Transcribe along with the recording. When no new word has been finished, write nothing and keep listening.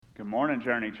Good morning,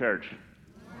 Journey Church.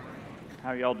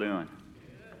 How y'all doing?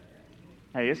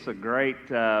 Hey, it's a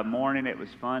great morning. It was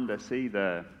fun to see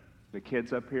the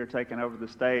kids up here taking over the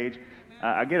stage.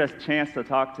 I get a chance to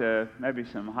talk to maybe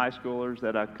some high schoolers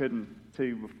that I couldn't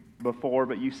to before,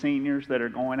 but you seniors that are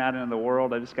going out into the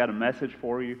world, I just got a message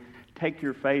for you. Take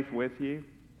your faith with you.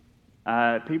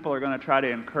 People are going to try to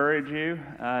encourage you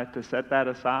to set that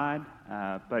aside,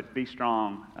 but be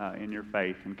strong in your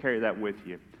faith and carry that with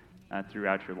you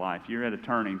throughout your life. You're at a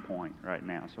turning point right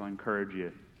now, so I encourage you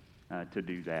to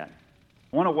do that.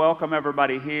 I want to welcome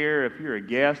everybody here. If you're a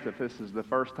guest, if this is the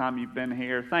first time you've been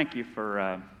here, thank you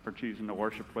for choosing to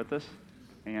worship with us.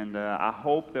 And I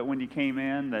hope that when you came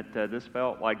in that this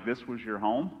felt like this was your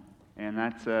home, and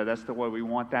that's the way we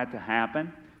want that to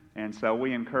happen. And so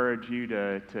we encourage you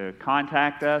to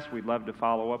contact us. We'd love to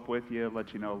follow up with you,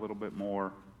 let you know a little bit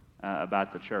more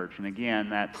about the church. And again,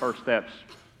 that First Steps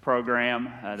program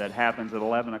that happens at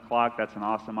 11 o'clock, that's an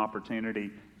awesome opportunity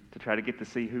to try to get to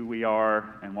see who we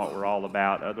are and what we're all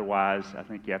about. Otherwise, I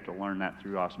think you have to learn that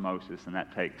through osmosis, and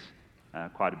that takes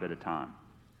quite a bit of time.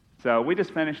 So we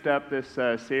just finished up this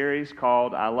series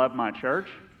called I Love My Church,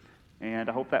 and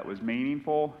I hope that was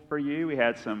meaningful for you. We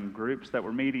had some groups that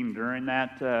were meeting during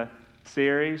that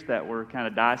series that were kind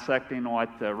of dissecting what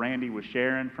Randy was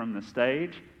sharing from the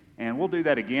stage. And we'll do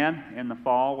that again in the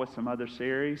fall with some other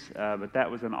series. But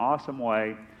that was an awesome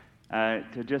way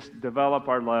to just develop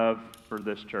our love for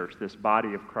this church, this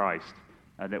body of Christ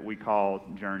that we call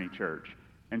Journey Church.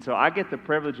 And so I get the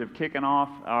privilege of kicking off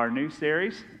our new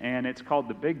series, and it's called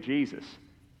The Big Jesus.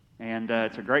 And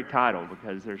it's a great title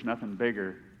because there's nothing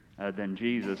bigger than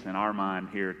Jesus in our mind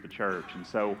here at the church. And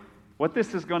so what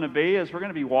this is going to be is we're going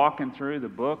to be walking through the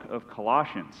book of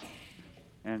Colossians.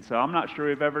 And so I'm not sure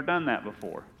we've ever done that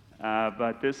before.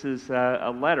 But this is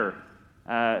a letter.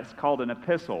 It's called an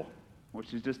epistle,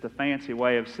 which is just a fancy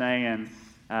way of saying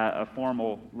a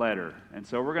formal letter. And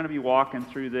so we're going to be walking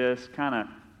through this kind of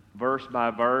verse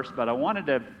by verse. But I wanted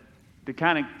to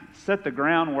kind of set the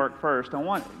groundwork first. I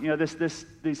want,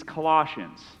 these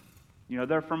Colossians,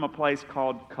 they're from a place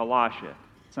called Colossia.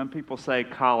 Some people say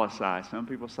Colossae. Some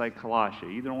people say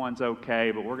Colossia. Either one's okay,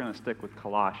 but we're going to stick with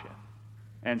Colossia.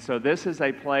 And so this is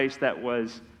a place that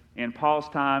was in Paul's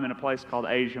time in a place called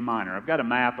Asia Minor. I've got a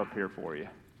map up here for you.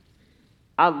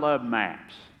 I love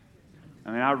maps.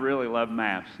 I really love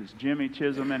maps. Is Jimmy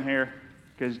Chisholm in here?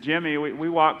 Because Jimmy, we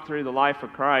walked through the life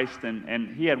of Christ,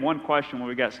 and he had one question when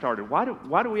we got started. Why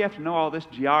do we have to know all this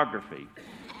geography?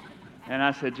 And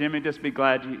I said, Jimmy, just be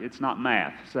glad it's not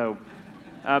math. So,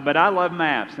 but I love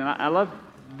maps, and I love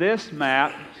this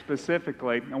map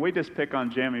specifically. And we just pick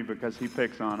on Jimmy because he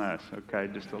picks on us, okay,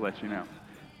 just to let you know.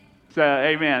 So,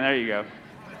 amen, there you go.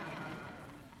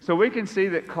 So we can see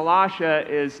that Colossia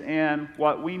is in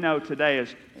what we know today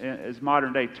as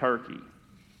modern-day Turkey.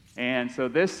 And so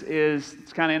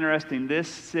it's kind of interesting. This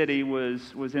city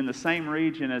was in the same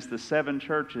region as the 7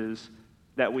 churches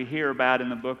that we hear about in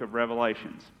the book of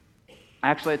Revelations.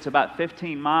 Actually, it's about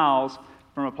 15 miles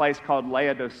from a place called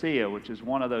Laodicea, which is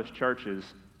one of those churches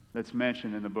that's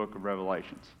mentioned in the book of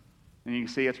Revelations. And you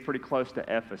can see it's pretty close to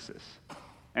Ephesus.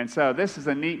 And so this is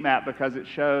a neat map because it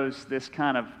shows this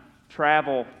kind of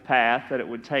travel path that it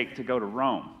would take to go to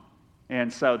Rome.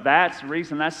 And so the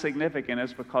reason that's significant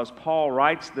is because Paul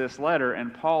writes this letter,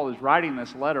 and Paul is writing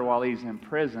this letter while he's in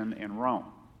prison in Rome,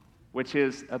 which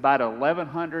is about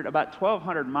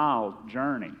 1,200 mile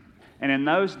journey. And in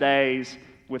those days,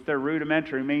 with their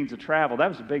rudimentary means of travel, that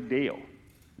was a big deal.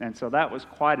 And so that was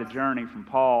quite a journey from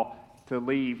Paul to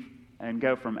leave and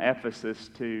go from Ephesus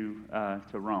to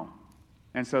Rome.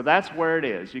 And so that's where it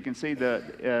is. You can see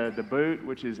the boot,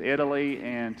 which is Italy,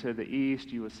 and to the east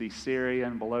you will see Syria,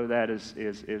 and below that is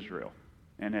Israel.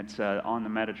 And it's on the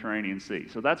Mediterranean Sea.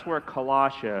 So that's where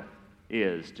Colossia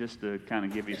is, just to kind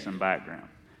of give you some background.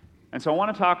 And so I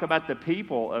want to talk about the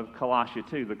people of Colossia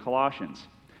too, the Colossians.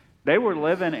 They were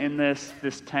living in this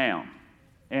town.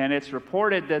 And it's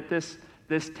reported that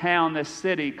this town, this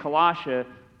city, Colossia,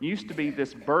 used to be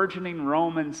this burgeoning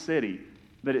Roman city.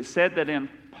 But it said that in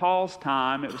Paul's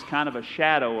time, it was kind of a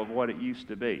shadow of what it used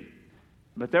to be.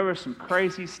 But there was some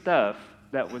crazy stuff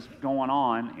that was going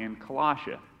on in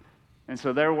Colossia. And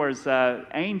so there was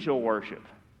angel worship.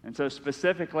 And so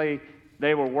specifically,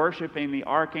 they were worshiping the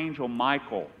archangel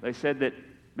Michael. They said that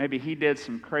maybe he did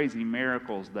some crazy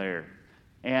miracles there.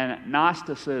 And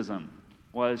Gnosticism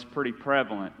was pretty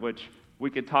prevalent, which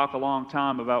we could talk a long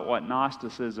time about what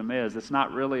Gnosticism is. It's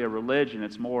not really a religion.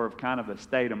 It's more of kind of a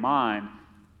state of mind.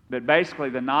 But basically,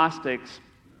 the Gnostics,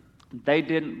 they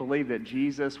didn't believe that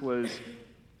Jesus was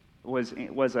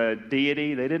a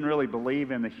deity. They didn't really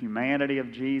believe in the humanity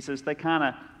of Jesus. They kind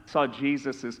of saw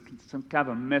Jesus as some kind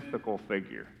of a mythical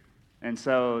figure. And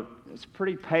so it's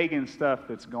pretty pagan stuff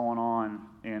that's going on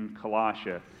in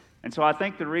Colossia. And so I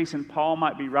think the reason Paul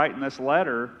might be writing this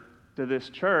letter to this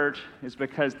church is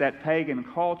because that pagan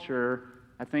culture,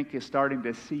 I think, is starting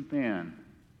to seep in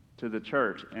to the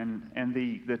church. And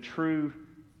the truth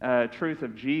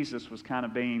of Jesus was kind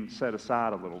of being set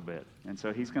aside a little bit. And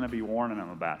so he's going to be warning them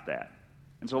about that.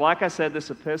 And so like I said, this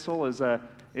epistle is a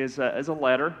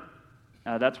letter.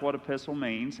 That's what epistle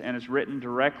means, and it's written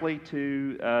directly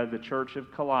to the church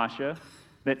of Colossia,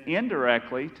 but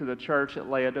indirectly to the church at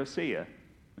Laodicea,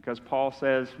 because Paul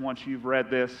says, once you've read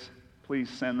this, please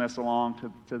send this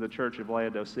along to the church of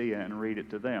Laodicea and read it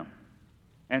to them.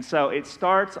 And so it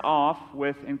starts off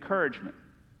with encouragement.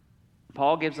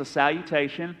 Paul gives a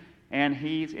salutation, and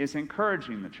he is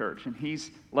encouraging the church, and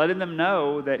he's letting them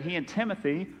know that he and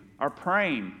Timothy are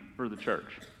praying for the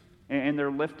church. And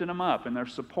they're lifting them up, and they're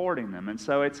supporting them. And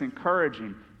so it's encouraging.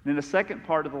 And then the second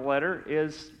part of the letter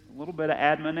is a little bit of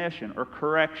admonition or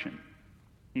correction.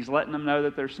 He's letting them know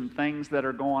that there's some things that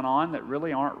are going on that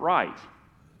really aren't right,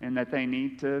 and that they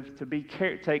need to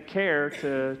take care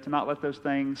to not let those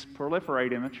things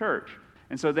proliferate in the church.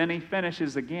 And so then he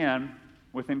finishes again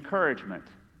with encouragement.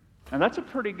 Now that's a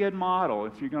pretty good model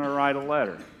if you're going to write a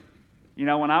letter. You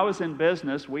know, when I was in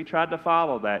business, we tried to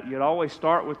follow that. You'd always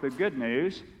start with the good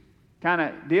news, kind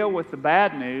of deal with the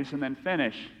bad news, and then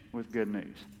finish with good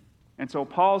news. And so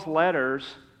Paul's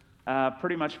letters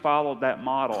pretty much followed that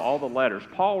model, all the letters.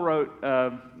 Paul wrote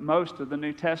most of the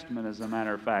New Testament, as a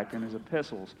matter of fact, in his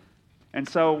epistles. And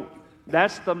so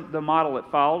that's the model it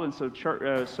followed.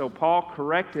 And so Paul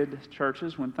corrected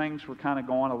churches when things were kind of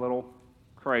going a little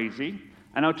crazy.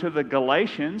 I know to the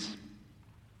Galatians,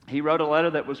 he wrote a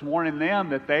letter that was warning them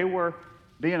that they were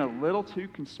being a little too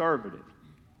conservative,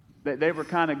 that they were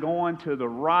kind of going to the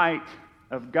right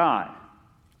of God.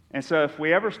 And so if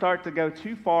we ever start to go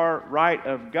too far right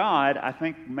of God, I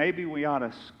think maybe we ought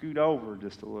to scoot over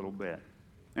just a little bit.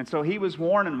 And so he was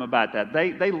warning them about that.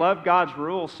 They loved God's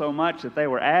rules so much that they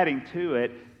were adding to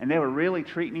it, and they were really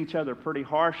treating each other pretty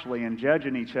harshly and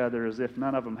judging each other as if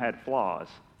none of them had flaws.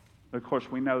 Of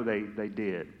course, we know they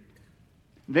did.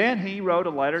 Then he wrote a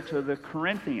letter to the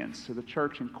Corinthians, to the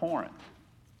church in Corinth.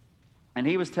 And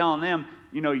he was telling them,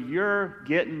 you know, you're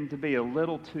getting to be a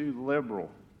little too liberal.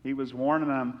 He was warning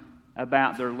them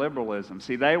about their liberalism.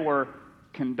 See, they were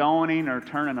condoning or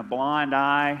turning a blind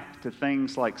eye to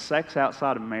things like sex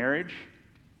outside of marriage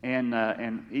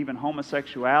and even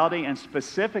homosexuality. And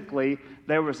specifically,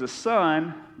 there was a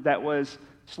son that was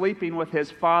sleeping with his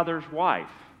father's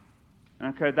wife.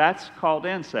 Okay, that's called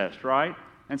incest, right?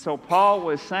 And so Paul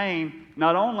was saying,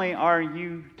 not only are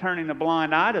you turning a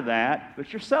blind eye to that,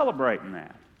 but you're celebrating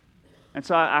that. And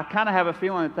so I kind of have a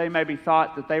feeling that they maybe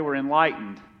thought that they were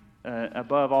enlightened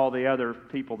above all the other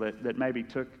people that maybe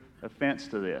took offense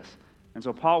to this. And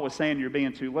so Paul was saying you're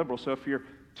being too liberal. So if you're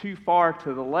too far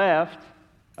to the left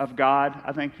of God,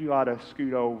 I think you ought to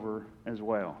scoot over as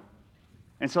well.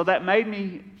 And so that made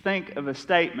me think of a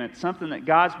statement, something that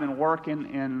God's been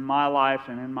working in my life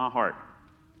and in my heart.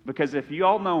 Because if you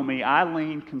all know me, I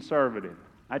lean conservative.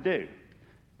 I do.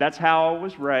 That's how I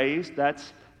was raised.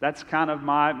 That's kind of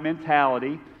my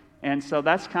mentality. And so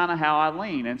that's kind of how I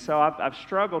lean. And so I've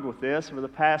struggled with this over the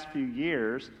past few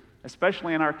years,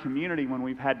 especially in our community when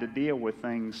we've had to deal with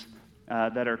things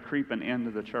that are creeping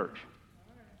into the church.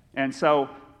 And so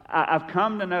I've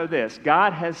come to know this.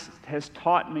 God has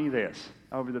taught me this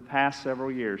over the past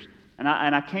several years. And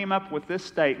I came up with this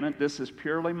statement. This is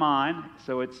purely mine,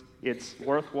 so it's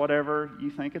worth whatever you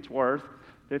think it's worth,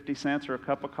 50 cents or a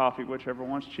cup of coffee, whichever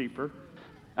one's cheaper.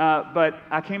 But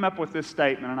I came up with this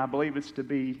statement, and I believe it's to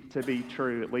be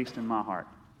true, at least in my heart.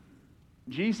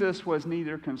 Jesus was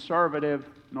neither conservative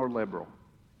nor liberal.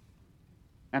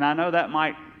 And I know that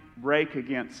might rake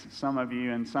against some of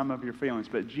you and some of your feelings,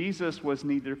 but Jesus was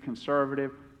neither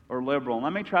conservative or liberal. And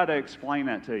let me try to explain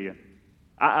that to you.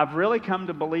 I've really come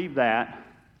to believe that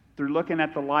through looking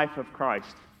at the life of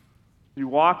Christ, through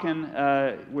walking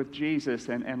with Jesus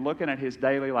and looking at his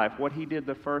daily life, what he did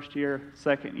the first year,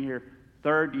 second year,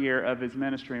 third year of his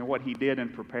ministry, and what he did in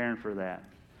preparing for that.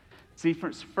 See,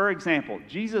 for example,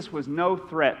 Jesus was no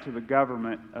threat to the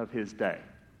government of his day.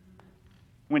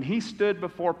 When he stood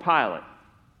before Pilate,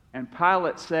 and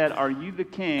Pilate said, "Are you the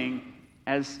king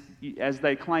as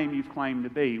they claim you've claimed to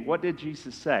be?" What did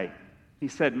Jesus say? He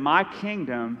said, "My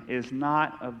kingdom is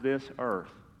not of this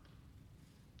earth."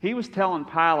 He was telling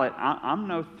Pilate, I'm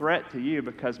no threat to you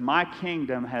because my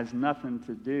kingdom has nothing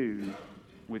to do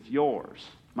with yours.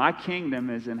 My kingdom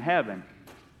is in heaven.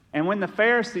 And when the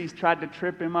Pharisees tried to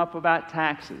trip him up about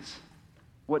taxes,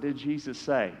 what did Jesus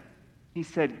say? He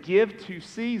said, give to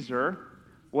Caesar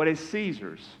what is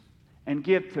Caesar's, and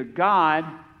give to God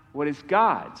what is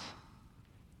God's.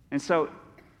 And so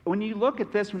when you look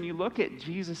at this, when you look at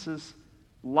Jesus'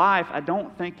 life, I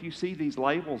don't think you see these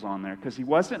labels on there, because he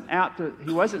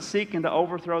wasn't seeking to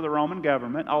overthrow the Roman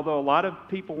government, although a lot of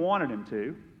people wanted him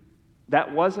to.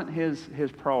 That wasn't his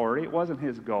priority. It wasn't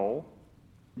his goal.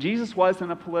 Jesus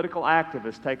wasn't a political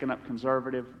activist taking up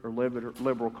conservative or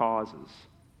liberal causes.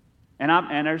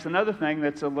 And there's another thing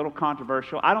that's a little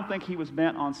controversial. I don't think he was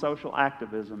bent on social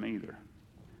activism either.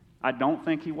 I don't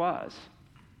think he was.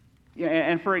 Yeah,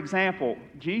 and for example,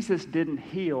 Jesus didn't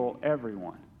heal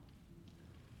everyone.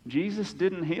 Jesus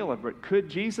didn't heal everybody. Could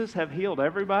Jesus have healed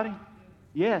everybody?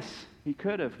 Yes, he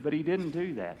could have, but he didn't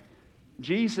do that.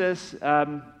 Jesus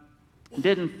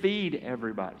didn't feed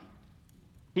everybody.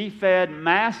 He fed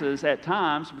masses at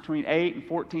times between 8,000 and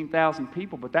 14,000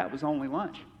 people, but that was only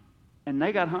lunch. And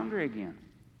they got hungry again.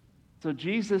 So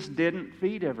Jesus didn't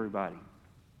feed everybody.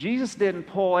 Jesus didn't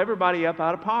pull everybody up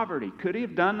out of poverty. Could he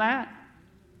have done that?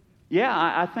 Yeah,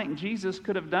 I think Jesus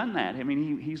could have done that. I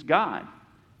mean, he's God.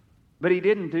 But he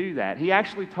didn't do that. He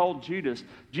actually told Judas.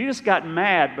 Judas got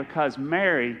mad because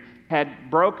Mary had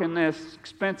broken this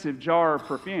expensive jar of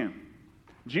perfume.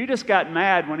 Judas got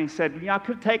mad when he said, I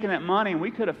could have taken that money and we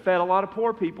could have fed a lot of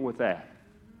poor people with that.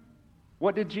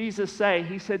 What did Jesus say?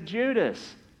 He said,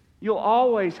 Judas, you'll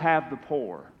always have the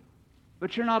poor,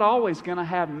 but you're not always going to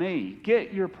have me.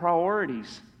 Get your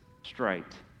priorities straight.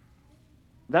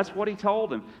 That's what he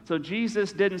told him. So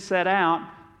Jesus didn't set out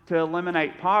to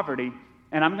eliminate poverty.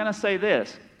 And I'm going to say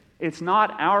this, it's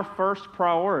not our first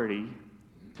priority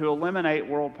to eliminate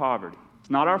world poverty. It's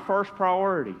not our first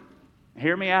priority.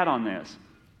 Hear me out on this.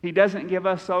 He doesn't give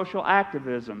us social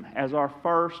activism as our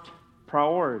first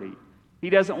priority. He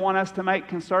doesn't want us to make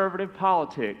conservative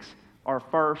politics our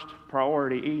first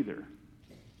priority either.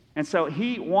 And so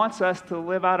he wants us to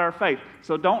live out our faith.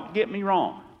 So don't get me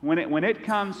wrong. When it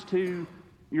comes to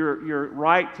your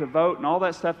right to vote and all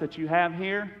that stuff that you have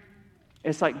here,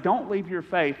 it's like, don't leave your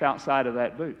faith outside of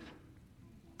that booth.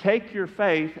 Take your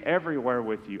faith everywhere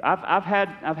with you. I've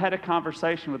had a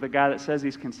conversation with a guy that says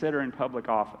he's considering public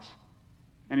office.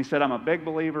 And he said, I'm a big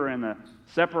believer in the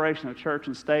separation of church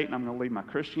and state, and I'm going to leave my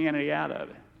Christianity out of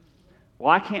it. Well,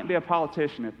 I can't be a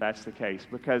politician if that's the case,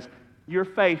 because your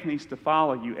faith needs to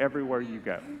follow you everywhere you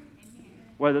go.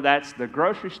 Whether that's the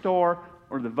grocery store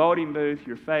or the voting booth,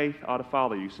 your faith ought to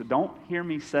follow you. So don't hear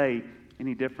me say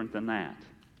any different than that.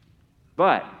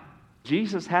 But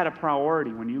Jesus had a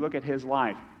priority when you look at his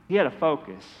life. He had a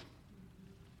focus.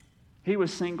 He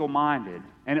was single-minded,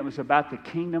 and it was about the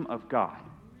kingdom of God.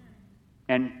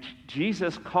 And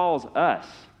Jesus calls us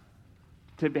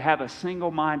to have a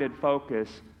single-minded focus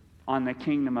on the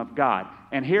kingdom of God.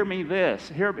 And hear me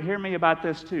about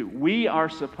this too. We are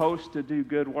supposed to do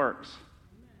good works.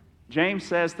 James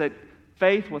says that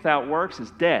faith without works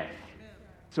is death.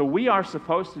 So we are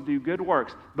supposed to do good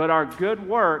works, but our good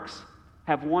works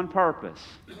have one purpose,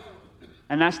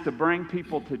 and that's to bring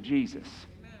people to Jesus.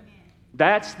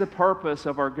 That's the purpose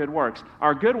of our good works.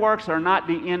 Our good works are not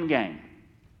the end game.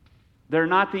 They're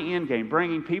not the end game.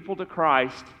 Bringing people to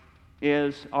Christ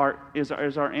is our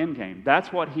end game.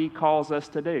 That's what he calls us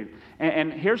to do.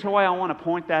 And here's the way I want to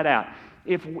point that out.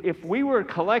 If we were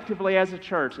collectively as a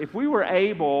church, if we were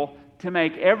able to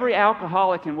make every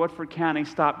alcoholic in Woodford County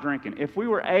stop drinking, if we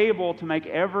were able to make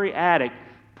every addict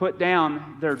put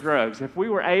down their drugs, if we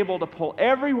were able to pull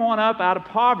everyone up out of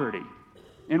poverty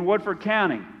in Woodford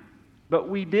County, but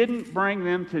we didn't bring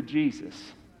them to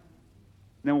Jesus,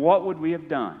 then what would we have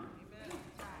done?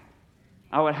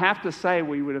 I would have to say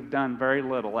we would have done very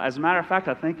little. As a matter of fact,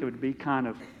 I think it would be kind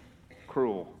of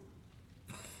cruel.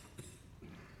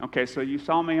 Okay, so you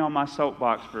saw me on my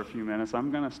soapbox for a few minutes.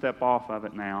 I'm going to step off of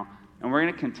it now, and we're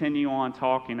going to continue on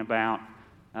talking about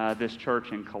this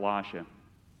church in Colossia.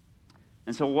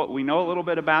 And so what we know a little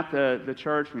bit about the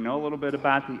church, we know a little bit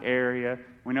about the area.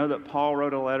 We know that Paul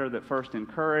wrote a letter that first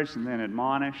encouraged and then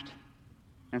admonished.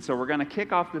 And so we're going to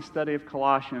kick off this study of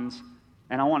Colossians,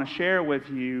 and I want to share with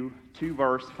you two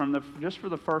verses just for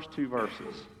the first two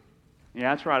verses.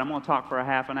 Yeah, that's right. I'm going to talk for a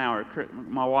half an hour.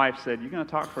 My wife said, "You're going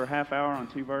to talk for a half hour on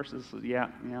two verses?" I said, yeah,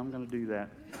 I'm going to do that.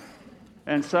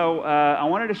 And so I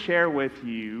wanted to share with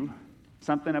you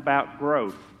something about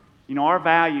growth. You know, our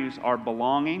values are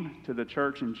belonging to the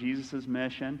church and Jesus'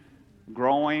 mission,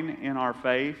 growing in our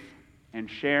faith, and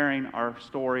sharing our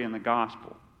story in the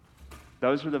gospel.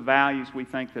 Those are the values we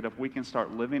think that if we can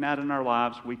start living out in our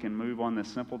lives, we can move on this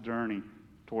simple journey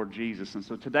toward Jesus. And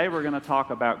so today we're going to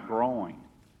talk about growing.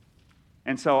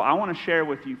 And so I want to share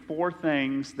with you 4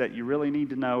 things that you really need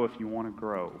to know if you want to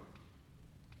grow.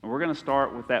 And we're going to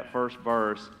start with that first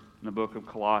verse in the book of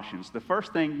Colossians. The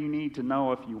first thing you need to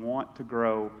know if you want to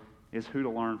grow is who to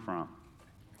learn from.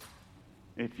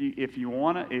 If you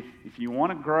want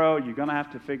to grow, you're going to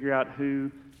have to figure out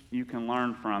who you can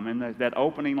learn from. And that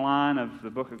opening line of the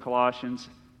book of Colossians,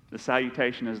 the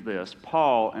salutation is this: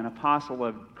 Paul, an apostle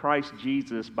of Christ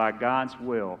Jesus by God's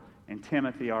will, and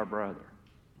Timothy, our brother.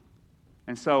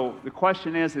 And so the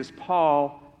question is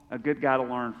Paul a good guy to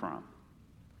learn from?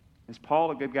 Is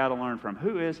Paul a good guy to learn from?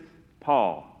 Who is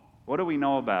Paul? What do we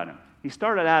know about him? He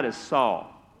started out as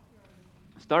Saul.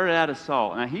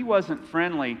 Now, he wasn't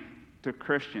friendly to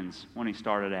Christians when he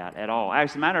started out at all.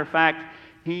 As a matter of fact,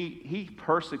 he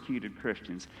persecuted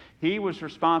Christians. He was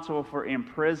responsible for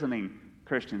imprisoning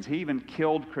Christians. He even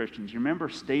killed Christians. You remember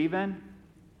Stephen?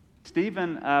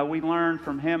 Stephen, we learned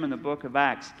from him in the book of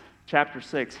Acts, chapter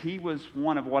 6. He was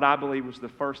one of what I believe was the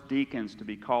first deacons to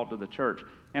be called to the church.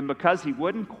 And because he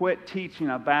wouldn't quit teaching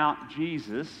about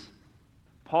Jesus,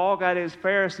 Paul got his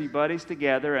Pharisee buddies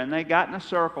together, and they got in a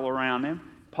circle around him.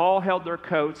 Paul held their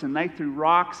coats, and they threw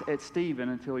rocks at Stephen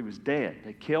until he was dead.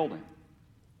 They killed him.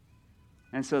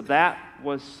 And so that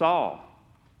was Saul.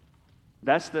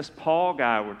 That's this Paul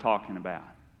guy we're talking about.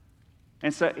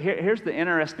 And so here's the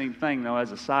interesting thing, though,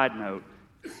 as a side note.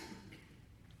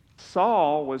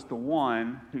 Saul was the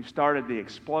one who started the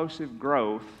explosive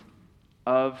growth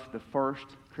of the first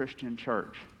Christian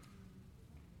church.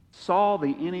 Saul,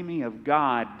 the enemy of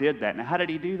God, did that. Now, how did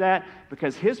he do that?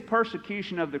 Because his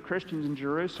persecution of the Christians in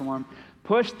Jerusalem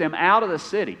pushed them out of the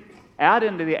city, out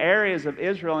into the areas of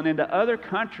Israel and into other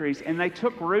countries, and they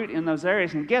took root in those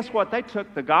areas. And guess what? They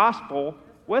took the gospel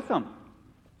with them.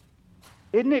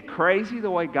 Isn't it crazy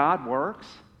the way God works?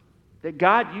 That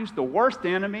God used the worst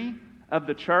enemy of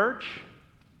the church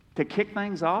to kick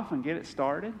things off and get it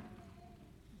started?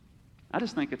 I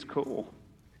just think it's cool.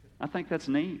 I think that's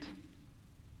neat.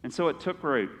 And so it took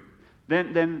root.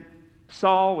 Then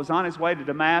Saul was on his way to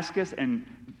Damascus, and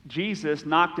Jesus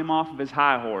knocked him off of his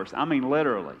high horse. I mean,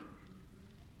 literally.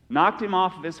 Knocked him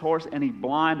off of his horse, and he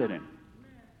blinded him.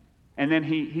 And then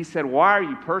he said, "Why are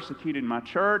you persecuting my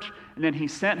church?" And then he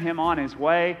sent him on his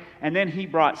way. And then he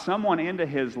brought someone into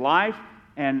his life,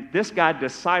 and this guy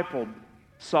discipled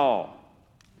Saul.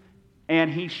 And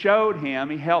he showed him,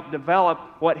 he helped develop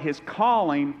what his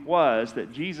calling was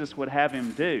that Jesus would have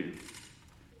him do.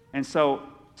 And so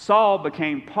Saul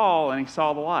became Paul, and he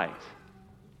saw the light.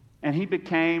 And he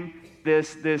became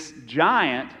this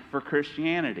giant for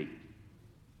Christianity.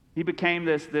 He became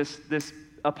this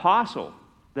apostle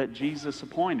that Jesus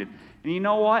appointed. And you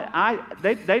know what?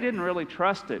 They didn't really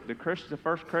trust it, the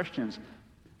first Christians.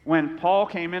 When Paul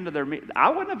came into their meeting, I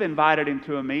wouldn't have invited him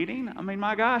to a meeting. I mean,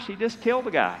 my gosh, he just killed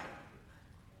a guy.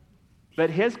 But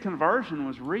his conversion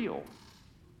was real.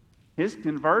 His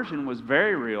conversion was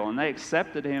very real, and they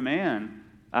accepted him in.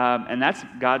 And that's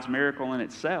God's miracle in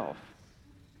itself.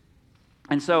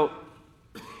 And so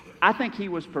I think he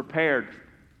was prepared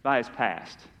by his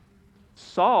past.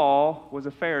 Saul was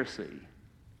a Pharisee.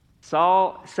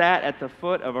 Saul sat at the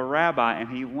foot of a rabbi, and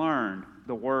he learned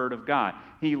the Word of God.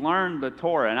 He learned the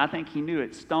Torah, and I think he knew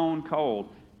it stone cold.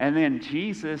 And then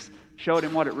Jesus showed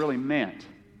him what it really meant.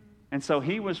 And so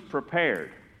he was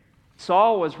prepared.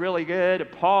 Saul was really good.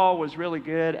 Paul was really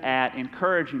good at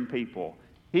encouraging people.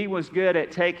 He was good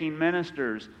at taking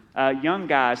ministers, young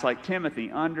guys like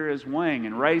Timothy, under his wing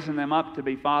and raising them up to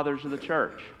be fathers of the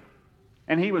church.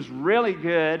 And he was really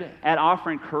good at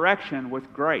offering correction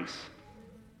with grace.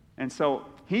 And so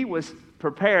he was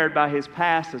prepared by his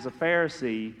past as a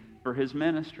Pharisee for his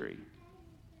ministry.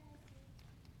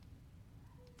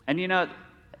 And you know,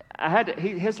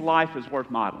 his life is worth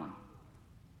modeling.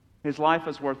 His life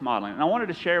is worth modeling. And I wanted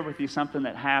to share with you something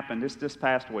that happened this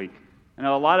past week. I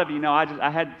know a lot of you know I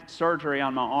had surgery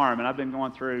on my arm, and I've been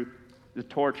going through the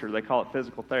torture. They call it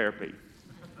physical therapy.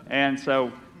 And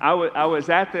so I was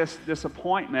at this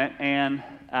appointment, and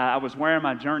I was wearing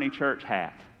my Journey Church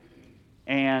hat.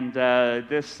 And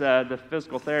the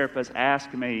physical therapist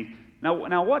asked me,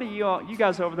 now what do you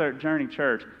guys over there at Journey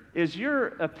Church, is your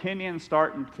opinion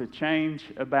starting to change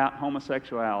about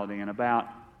homosexuality and about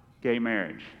gay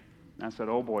marriage? And I said,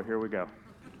 oh boy, here we go.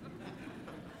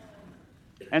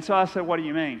 And so I said, what do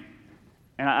you mean?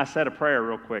 And I said a prayer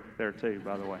real quick there too,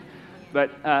 by the way.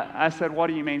 But I said, what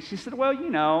do you mean? She said, well,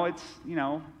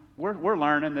 we're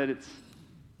learning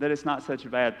that it's not such a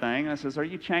bad thing. And I says, are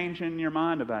you changing your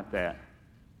mind about that?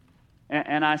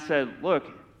 And I said, look,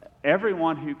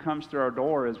 everyone who comes through our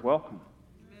door is welcome.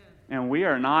 And we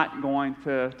are not going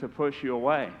to push you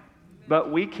away.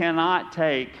 But we cannot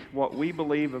take what we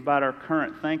believe about our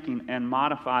current thinking and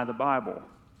modify the Bible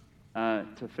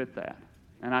to fit that.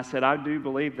 And I said, I do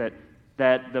believe that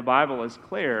that the Bible is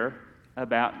clear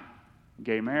about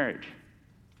gay marriage.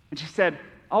 And she said,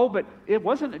 oh, but it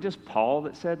wasn't just Paul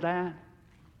that said that?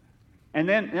 And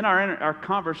then our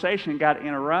conversation got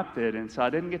interrupted, and so I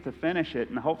didn't get to finish it,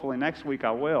 and hopefully next week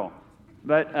I will.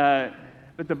 But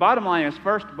the bottom line is,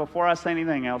 first, before I say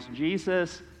anything else,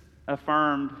 Jesus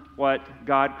affirmed what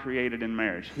God created in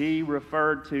marriage. He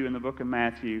referred to, in the book of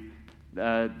Matthew,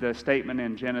 the statement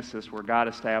in Genesis where God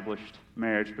established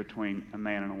marriage between a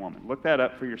man and a woman. Look that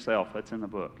up for yourself. That's in the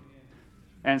book.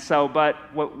 And so, but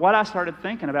what I started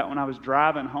thinking about when I was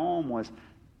driving home was,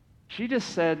 she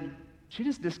just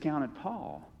discounted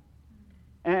Paul.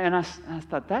 And I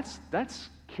thought, that's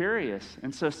curious.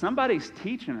 And so somebody's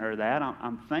teaching her that,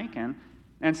 I'm thinking.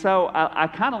 And so I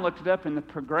kind of looked it up in the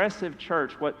progressive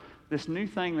church. What this new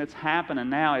thing that's happening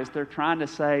now is they're trying to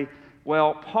say,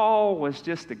 well, Paul was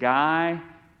just a guy,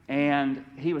 and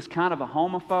he was kind of a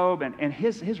homophobe, and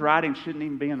his writings shouldn't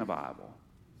even be in the Bible.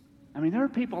 I mean, there are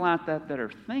people out there that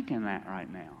are thinking that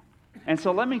right now. And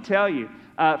so let me tell you,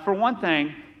 for one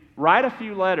thing, write a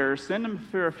few letters, send them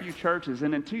through a few churches,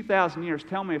 and in 2,000 years,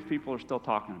 tell me if people are still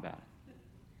talking about it.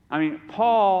 I mean,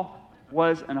 Paul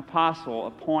was an apostle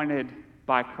appointed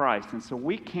by Christ, and so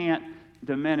we can't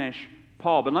diminish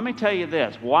Paul. But let me tell you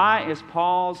this. Why is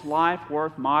Paul's life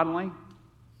worth modeling?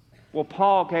 Well,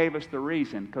 Paul gave us the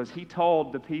reason, because he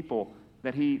told the people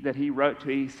that he wrote to,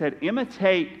 he said,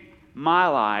 imitate my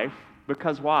life,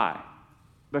 because why?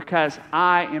 Because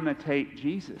I imitate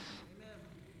Jesus.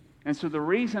 And so the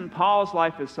reason Paul's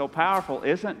life is so powerful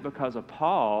isn't because of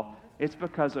Paul, it's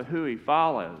because of who he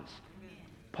follows.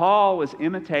 Paul was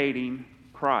imitating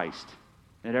Christ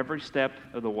at every step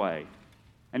of the way.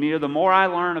 And the more I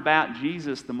learn about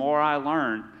Jesus, the more I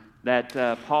learn that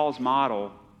Paul's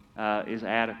model is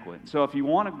adequate. So if you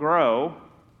want to grow,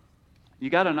 you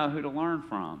got to know who to learn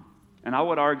from. And I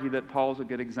would argue that Paul's a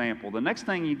good example. The next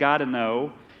thing you got to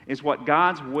know is what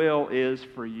God's will is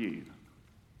for you.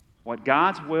 What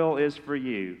God's will is for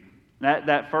you.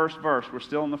 That first verse, we're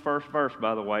still in the first verse,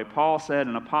 by the way. Paul said,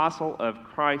 an apostle of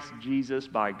Christ Jesus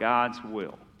by God's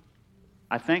will.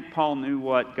 I think Paul knew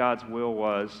what God's will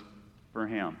was for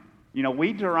him. You know,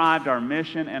 we derived our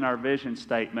mission and our vision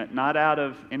statement not out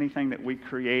of anything that we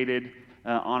created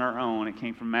on our own. It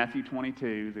came from Matthew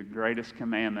 22, the greatest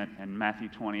commandment, and Matthew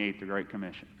 28, the Great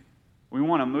Commission. We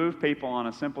want to move people on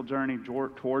a simple journey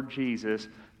toward Jesus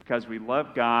because we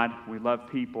love God, we love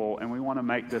people, and we want to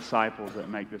make disciples that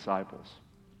make disciples.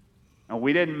 Now,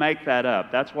 we didn't make that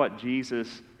up. That's what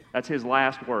Jesus, that's his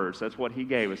last words. That's what he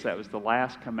gave us. That was the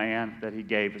last command that he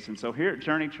gave us. And so here at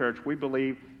Journey Church, we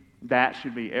believe that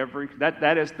should be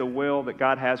that is the will that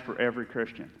God has for every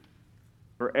Christian.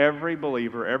 For every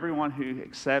believer, everyone who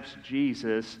accepts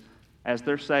Jesus as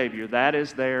their Savior, that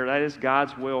is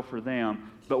God's will for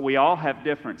them. But we all have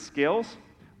different skills,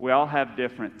 we all have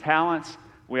different talents,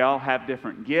 we all have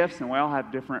different gifts, and we all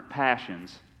have different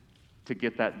passions to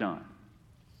get that done.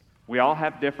 We all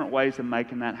have different ways of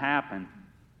making that happen.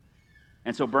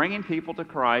 And so bringing people to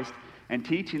Christ and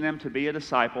teaching them to be a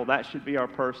disciple, that should be our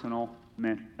personal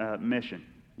mission,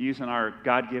 using our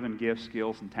God-given gifts,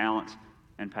 skills, and talents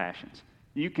and passions.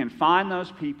 You can find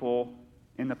those people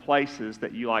in the places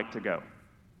that you like to go.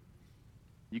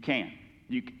 You can.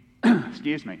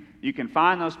 Excuse me. You can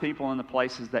find those people in the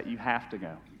places that you have to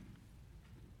go.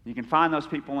 You can find those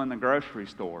people in the grocery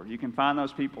store. You can find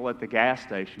those people at the gas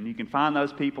station. You can find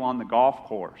those people on the golf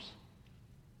course.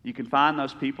 You can find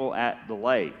those people at the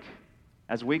lake.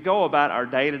 As we go about our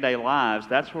day-to-day lives,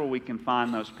 that's where we can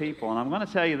find those people. And I'm going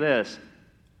to tell you this,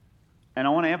 and I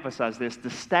want to emphasize this,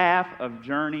 the staff of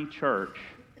Journey Church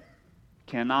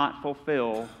cannot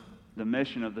fulfill the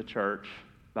mission of the church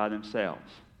by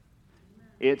themselves.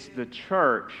 It's the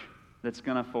church that's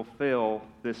going to fulfill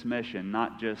this mission,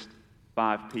 not just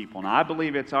 5 people. Now, I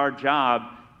believe it's our job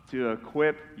to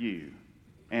equip you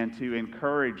and to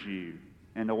encourage you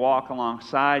and to walk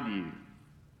alongside you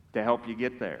to help you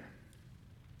get there.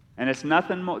 And it's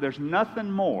nothing more. There's nothing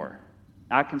more.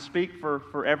 I can speak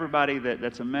for everybody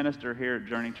that's a minister here at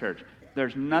Journey Church.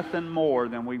 There's nothing more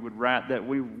than we would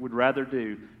rather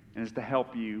do, and is to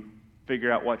help you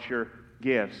figure out what your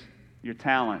gifts, your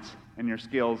talents, and your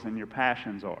skills and your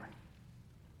passions are.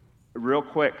 Real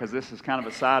quick, because this is kind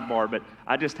of a sidebar, but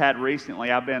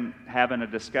I've been having a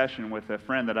discussion with a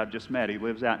friend that I've just met. He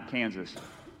lives out in Kansas.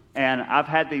 And I've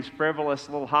had these frivolous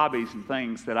little hobbies and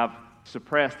things that I've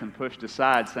suppressed and pushed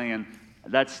aside, saying,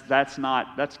 that's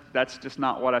just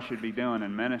not what I should be doing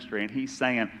in ministry. And he's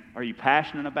saying, are you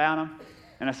passionate about them?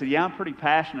 And I said, yeah, I'm pretty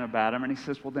passionate about them. And he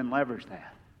says, well, then leverage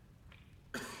that.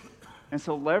 And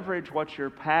so leverage what you're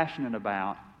passionate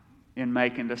about in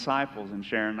making disciples and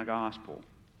sharing the gospel.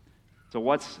 So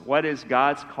what is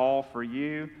God's call for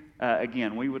you?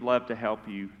 Again, we would love to help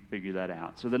you figure that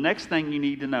out. So the next thing you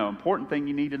need to know, important thing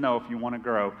you need to know if you want to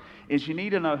grow, is you need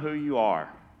to know who you are.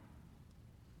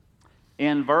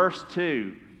 In verse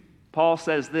 2, Paul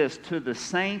says this, to the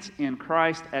saints in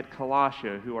Christ at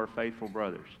Colossia who are faithful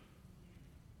brothers.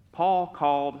 Paul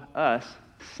called us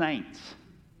saints.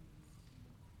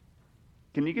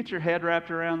 Can you get your head wrapped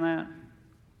around that?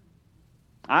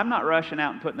 I'm not rushing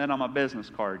out and putting that on my business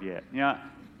card yet. You know,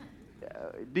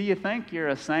 do you think you're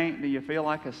a saint? Do you feel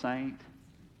like a saint?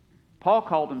 Paul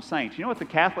called them saints. You know what the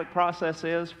Catholic process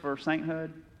is for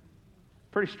sainthood?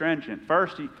 Pretty stringent.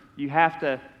 First, you have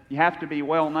to be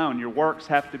well known. Your works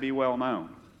have to be well known.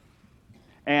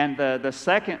 And the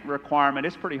second requirement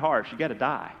is pretty harsh. You got to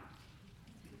die.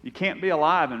 You can't be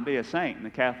alive and be a saint in the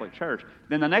Catholic Church.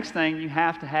 Then the next thing, you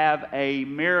have to have a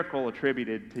miracle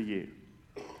attributed to you.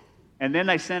 And then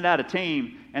they send out a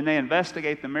team and they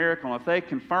investigate the miracle. And if they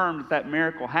confirm that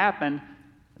miracle happened,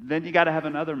 then you got to have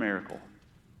another miracle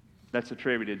that's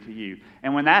attributed to you.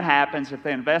 And when that happens, if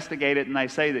they investigate it and they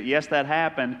say that yes, that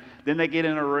happened, then they get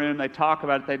in a room, they talk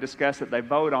about it, they discuss it, they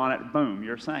vote on it, boom,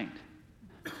 you're a saint.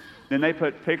 Then they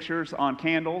put pictures on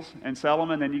candles and sell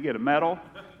them, and then you get a medal.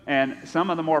 And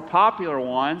some of the more popular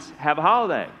ones have a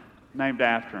holiday named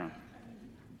after them.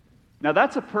 Now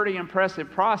that's a pretty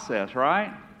impressive process,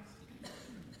 right?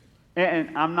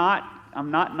 And I'm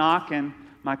not knocking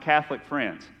my Catholic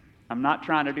friends. I'm not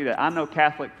trying to do that. I know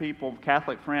Catholic people,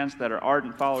 Catholic friends that are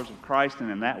ardent followers of Christ,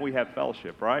 and in that we have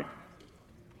fellowship, right?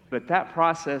 But that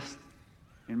process,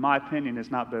 in my opinion, is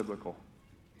not biblical.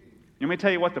 Let me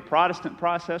tell you what the Protestant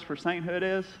process for sainthood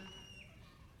is.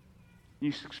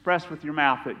 You express with your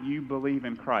mouth that you believe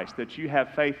in Christ, that you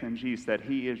have faith in Jesus, that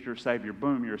He is your Savior.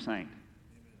 Boom, you're a saint.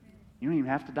 You don't even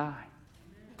have to die.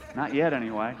 Not yet,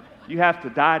 anyway. You have to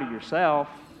die to yourself,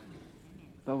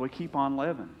 but we keep on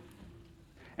living.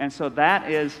 And so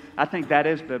I think that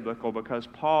is biblical, because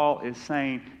Paul is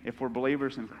saying if we're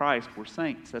believers in Christ, we're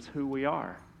saints. That's who we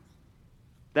are.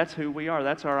 That's who we are.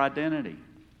 That's our identity.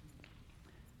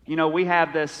 You know, we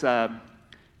have this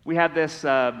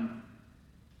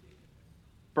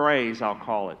phrase, I'll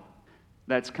call it,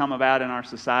 that's come about in our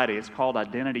society. It's called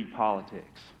identity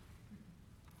politics.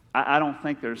 I don't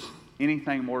think there's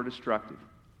anything more destructive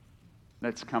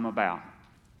that's come about.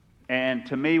 And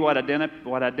to me, what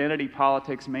identity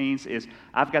politics means is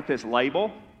I've got this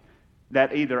label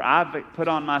that either I've put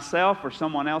on myself or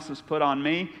someone else has put on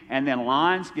me, and then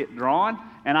lines get drawn,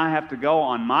 and I have to go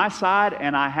on my side,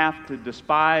 and I have to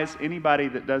despise anybody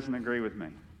that doesn't agree with me.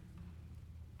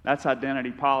 That's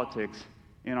identity politics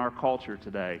in our culture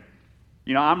today.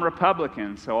 You know, I'm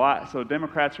Republican, so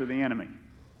Democrats are the enemy.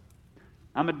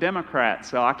 I'm a Democrat,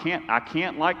 so I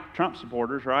can't like Trump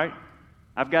supporters, right?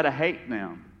 I've got to hate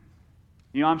them.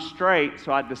 You know, I'm straight,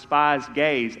 so I despise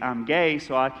gays. I'm gay,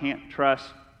 so I can't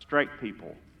trust straight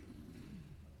people.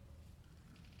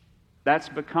 That's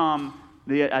become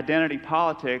the identity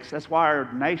politics. That's why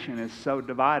our nation is so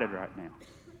divided right now.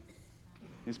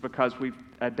 It's because we've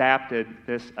adapted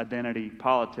this identity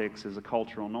politics as a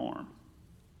cultural norm.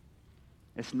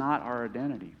 It's not our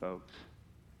identity, folks.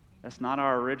 That's not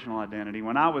our original identity.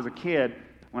 When I was a kid,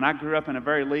 when I grew up in a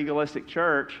very legalistic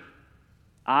church,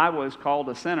 I was called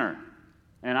a sinner.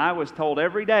 And I was told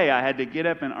every day I had to get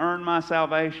up and earn my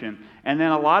salvation. And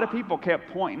then a lot of people kept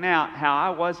pointing out how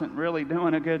I wasn't really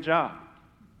doing a good job.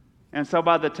 And so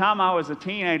by the time I was a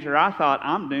teenager, I thought,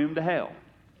 I'm doomed to hell.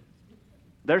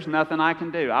 There's nothing I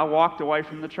can do. I walked away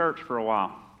from the church for a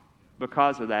while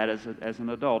because of that as an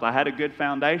adult. I had a good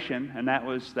foundation, and that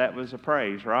was a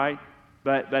praise, right?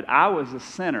 But I was a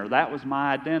sinner. That was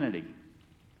my identity.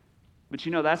 But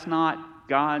you know, that's not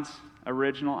God's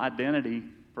original identity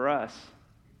for us.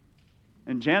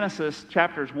 In Genesis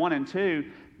chapters 1 and 2,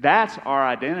 that's our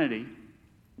identity.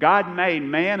 God made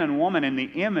man and woman in the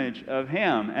image of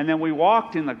Him. And then we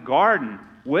walked in the garden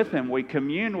with Him. We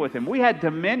communed with Him. We had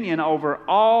dominion over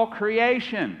all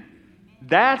creation.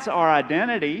 That's our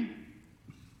identity.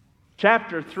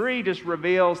 Chapter 3 just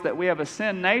reveals that we have a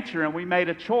sin nature and we made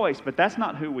a choice, but that's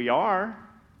not who we are.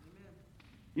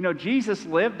 You know, Jesus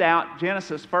lived out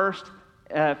Genesis first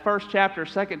chapter,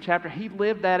 second chapter. He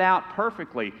lived that out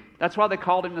perfectly. That's why they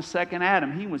called Him the second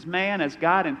Adam. He was man as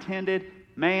God intended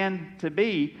man to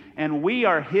be, and we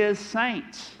are His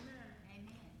saints.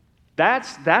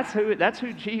 That's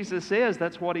who Jesus is.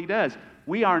 That's what He does.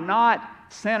 We are not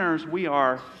sinners. We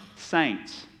are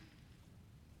saints.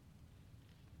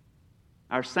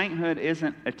 Our sainthood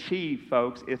isn't achieved,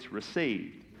 folks. It's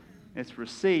received. It's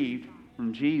received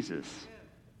from Jesus.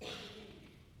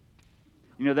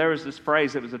 You know, there was this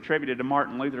phrase that was attributed to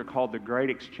Martin Luther called the Great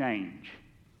Exchange.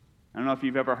 I don't know if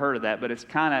you've ever heard of that, but it's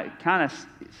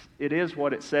it is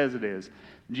what it says it is.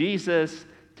 Jesus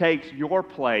takes your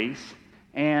place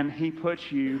and he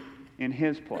puts you in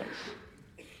his place.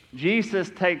 Jesus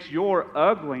takes your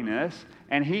ugliness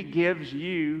and he gives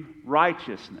you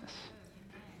righteousness.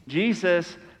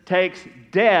 Jesus takes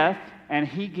death and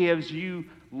he gives you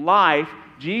life.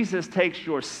 Jesus takes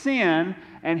your sin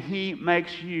and he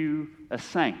makes you a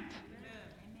saint.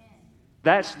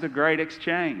 That's the great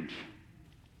exchange.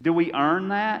 Do we earn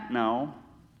that? No,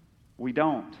 we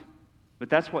don't. But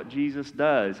that's what Jesus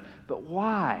does. But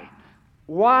why?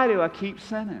 Why do I keep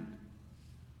sinning?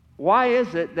 Why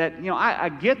is it that, I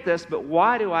get this, but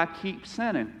why do I keep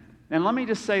sinning? And let me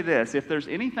just say this. If there's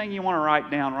anything you want to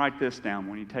write this down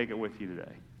when you take it with you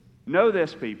today. Know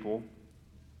this, people.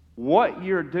 What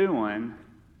you're doing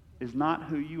is not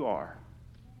who you are.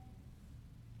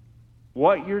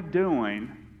 What you're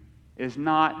doing is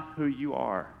not who you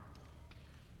are.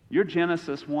 You're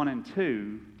Genesis 1 and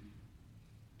 2.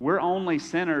 We're only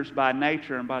sinners by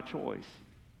nature and by choice.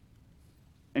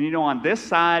 And on this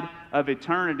side of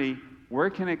eternity, we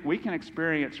can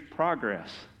experience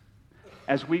progress.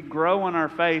 As we grow in our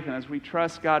faith and as we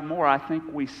trust God more, I think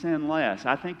we sin less.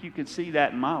 I think you can see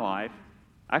that in my life.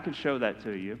 I can show that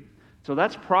to you. So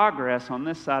that's progress on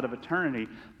this side of eternity.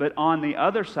 But on the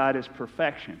other side is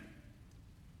perfection.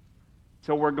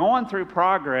 So we're going through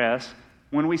progress.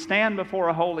 When we stand before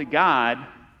a holy God,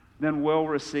 then we'll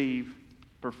receive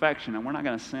perfection, and we're not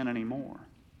going to sin anymore.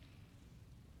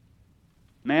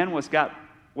 Man was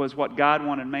what God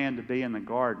wanted man to be in the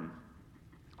garden.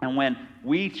 And when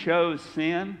we chose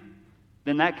sin,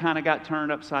 then that kind of got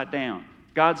turned upside down.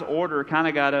 God's order kind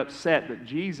of got upset, but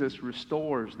Jesus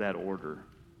restores that order.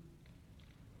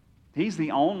 He's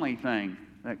the only thing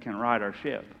that can right our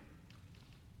ship.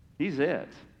 He's it.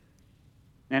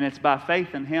 And it's by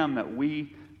faith in him that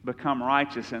we become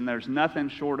righteous, and there's nothing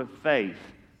short of faith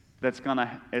that's going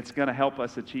to help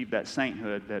us achieve that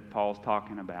sainthood that Paul's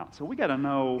talking about. So we got to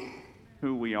know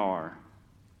who we are.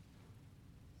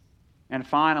 And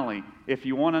finally, if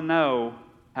you want to know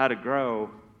how to grow,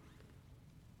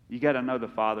 you got to know the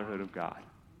fatherhood of God.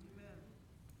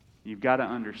 You've got to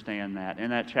understand that. In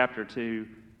that chapter 2,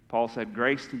 Paul said,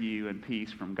 "Grace to you and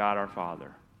peace from God our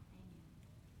Father."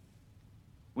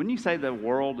 Wouldn't you say the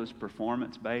world is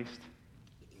performance-based?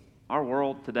 Our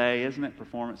world today, isn't it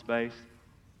performance-based?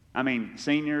 I mean,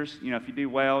 seniors, if you do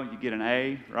well, you get an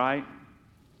A, right?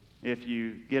 If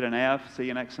you get an F, see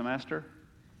you next semester.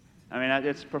 I mean,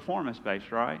 it's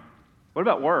performance-based, right? What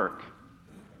about work?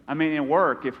 I mean, in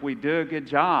work, if we do a good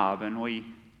job and we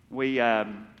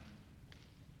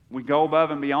go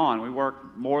above and beyond, we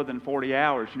work more than 40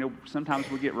 hours, sometimes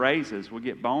we get raises, we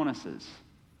get bonuses.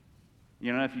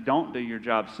 If you don't do your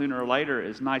job, sooner or later,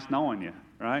 it's nice knowing you,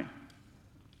 right?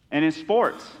 And in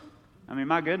sports, I mean,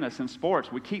 my goodness, in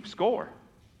sports, we keep score.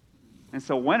 And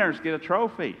so winners get a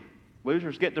trophy.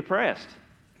 Losers get depressed.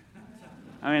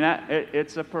 I mean,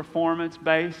 it's a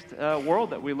performance-based world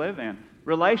that we live in.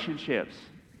 Relationships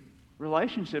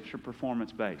are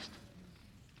performance-based.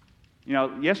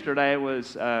 Yesterday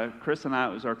was, Chris and I,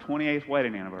 it was our 28th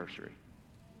wedding anniversary.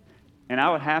 And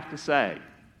I would have to say,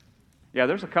 yeah,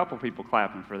 there's a couple people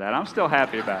clapping for that. I'm still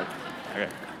happy about it. Okay.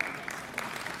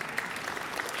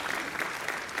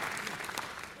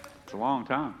 It's a long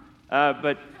time.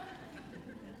 But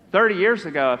 30 years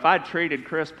ago, if I'd treated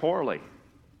Chris poorly,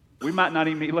 we might not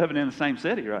even be living in the same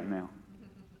city right now.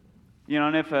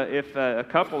 And if a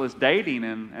couple is dating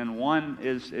and one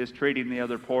is treating the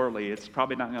other poorly, it's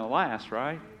probably not going to last,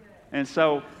 right? And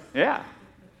so, yeah,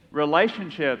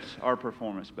 relationships are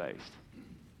performance-based.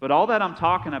 But all that I'm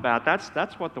talking about,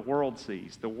 that's what the world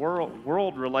sees. The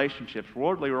worldly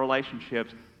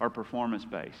relationships are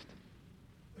performance-based.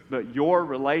 But your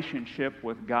relationship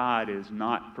with God is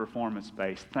not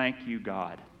performance-based. Thank you,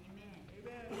 God.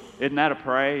 Isn't that a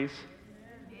praise?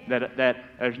 That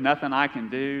there's nothing I can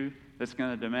do that's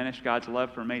going to diminish God's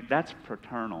love for me? That's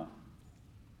paternal.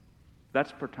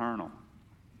 That's paternal.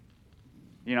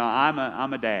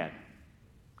 I'm a dad.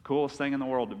 Coolest thing in the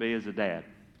world to be is a dad.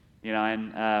 And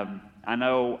I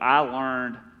know I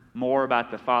learned more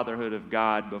about the fatherhood of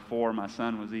God before my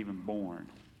son was even born.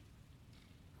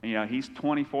 He's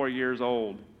 24 years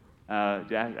old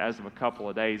as of a couple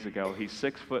of days ago. He's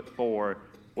 6'4",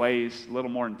 weighs a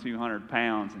little more than 200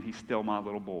 pounds, and he's still my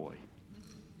little boy.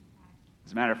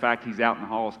 As a matter of fact, he's out in the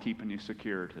halls keeping you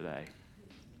secure today.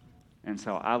 And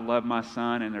so I love my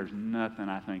son, and there's nothing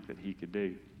I think that he could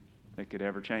do that could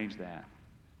ever change that.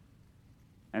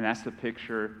 And that's the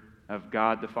picture of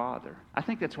God the Father. I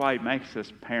think that's why he makes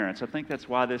us parents. I think that's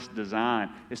why this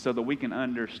design is so that we can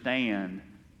understand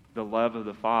the love of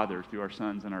the Father through our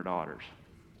sons and our daughters.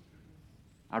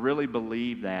 I really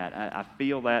believe that. I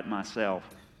feel that myself.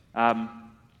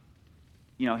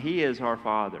 He is our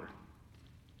Father,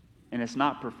 and it's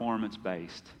not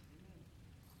performance-based.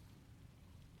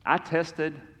 I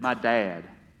tested my dad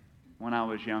when I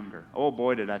was younger. Oh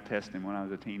boy, did I test him when I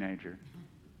was a teenager.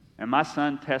 And my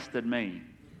son tested me.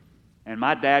 And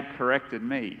my dad corrected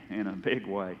me in a big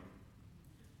way.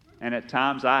 And at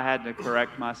times I had to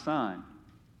correct my son.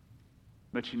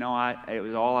 But it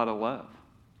was all out of love.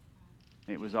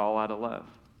 It was all out of love.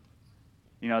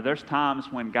 There's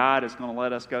times when God is going to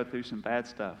let us go through some bad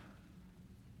stuff.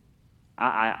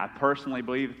 I personally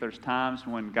believe that there's times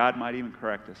when God might even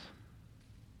correct us.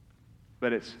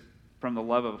 But it's from the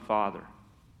love of a Father.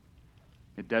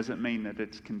 It doesn't mean that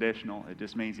it's conditional. It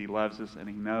just means He loves us and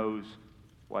He knows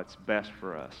what's best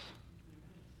for us.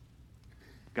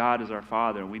 God is our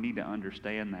Father, and we need to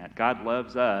understand that. God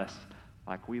loves us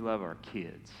like we love our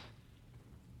kids.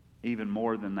 Even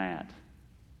more than that.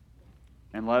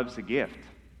 And love's a gift.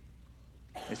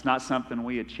 It's not something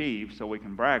we achieve so we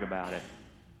can brag about it.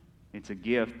 It's a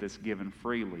gift that's given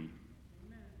freely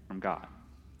from God.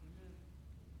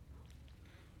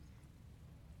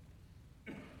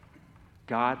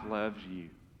 God loves you.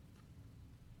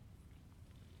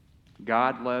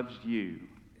 God loves you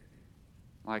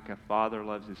like a father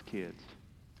loves his kids.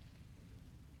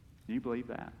 Do you believe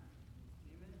that?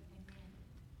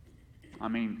 I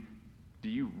mean, do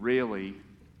you really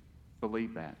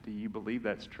believe that? Do you believe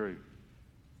that's true?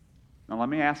 Now, let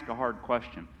me ask a hard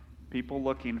question. People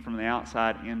looking from the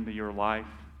outside into your life,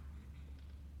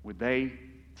 would they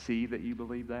see that you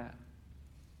believe that?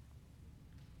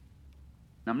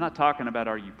 Now, I'm not talking about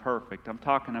are you perfect. I'm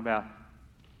talking about,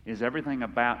 is everything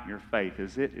about your faith,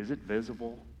 is it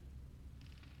visible?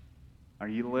 Are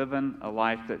you living a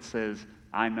life that says,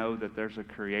 I know that there's a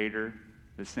Creator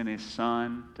that sent His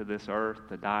Son to this earth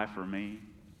to die for me,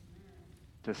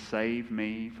 to save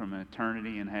me from an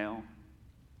eternity in hell?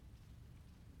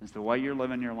 Is the way you're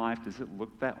living your life, does it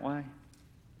look that way?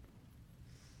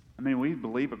 I mean, we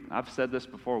believe, I've said this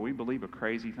before, we believe a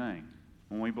crazy thing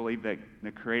when we believe that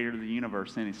the Creator of the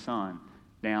universe sent His Son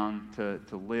down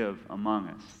to live among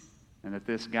us, and that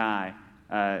this guy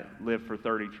lived for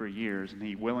 33 years, and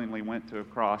He willingly went to a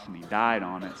cross and He died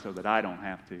on it so that I don't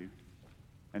have to.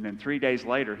 And then 3 days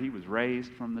later, He was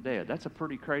raised from the dead. That's a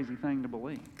pretty crazy thing to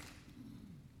believe.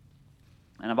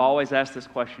 And I've always asked this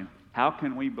question, how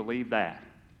can we believe that?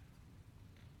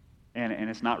 And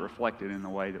it's not reflected in the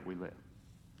way that we live.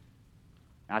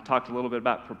 I talked a little bit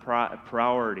about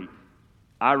priority.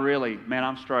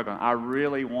 I'm struggling. I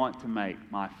really want to make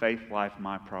my faith life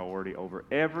my priority over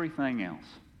everything else.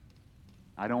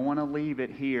 I don't want to leave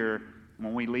it here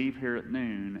when we leave here at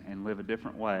noon and live a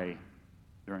different way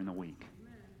during the week.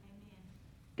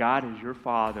 God is your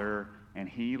Father, and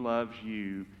He loves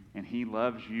you, and He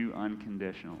loves you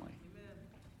unconditionally.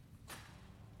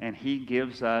 And He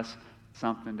gives us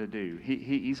something to do.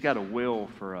 He's got a will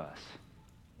for us.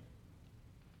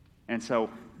 And so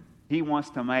He wants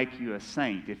to make you a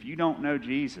saint. If you don't know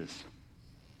Jesus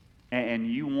and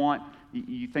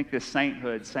you think this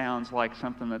sainthood sounds like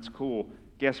something that's cool,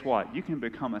 guess what? You can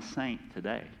become a saint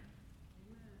today.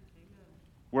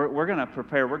 We're going to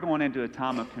prepare. We're going into a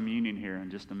time of communion here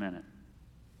in just a minute.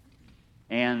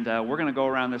 And we're going to go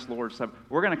around this Lord's Supper.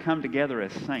 We're going to come together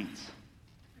as saints.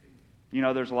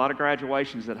 There's a lot of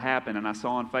graduations that happen, and I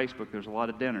saw on Facebook there's a lot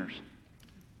of dinners.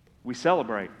 We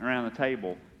celebrate around the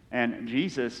table, and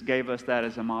Jesus gave us that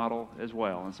as a model as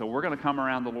well. And so we're going to come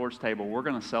around the Lord's table. We're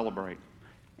going to celebrate.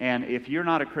 And if you're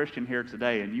not a Christian here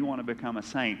today and you want to become a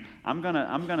saint, I'm going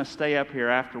to stay up here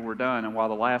after we're done, and while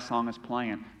the last song is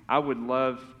playing, I would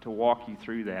love to walk you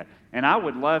through that. And I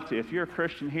would love to, if you're a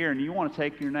Christian here and you want to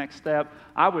take your next step,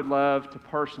 I would love to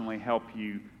personally help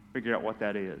you figure out what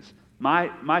that is.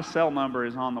 My cell number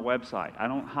is on the website. I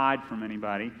don't hide from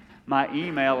anybody. My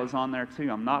email is on there too.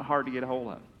 I'm not hard to get a hold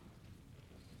of.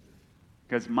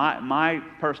 Because my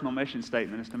personal mission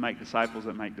statement is to make disciples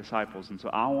that make disciples. And so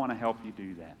I want to help you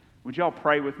do that. Would y'all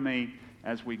pray with me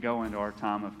as we go into our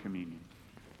time of communion?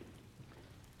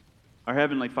 Our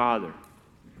Heavenly Father,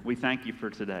 we thank You for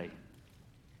today.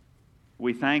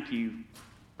 We thank You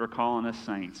for calling us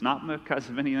saints. Not because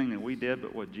of anything that we did,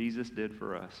 but what Jesus did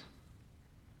for us.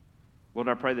 Lord,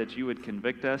 I pray that You would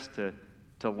convict us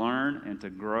to learn and to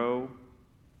grow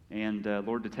and,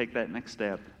 Lord, to take that next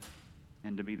step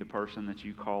and to be the person that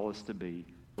You call us to be.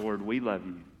 Lord, we love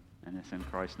You, and it's in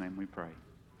Christ's name we pray.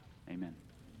 Amen.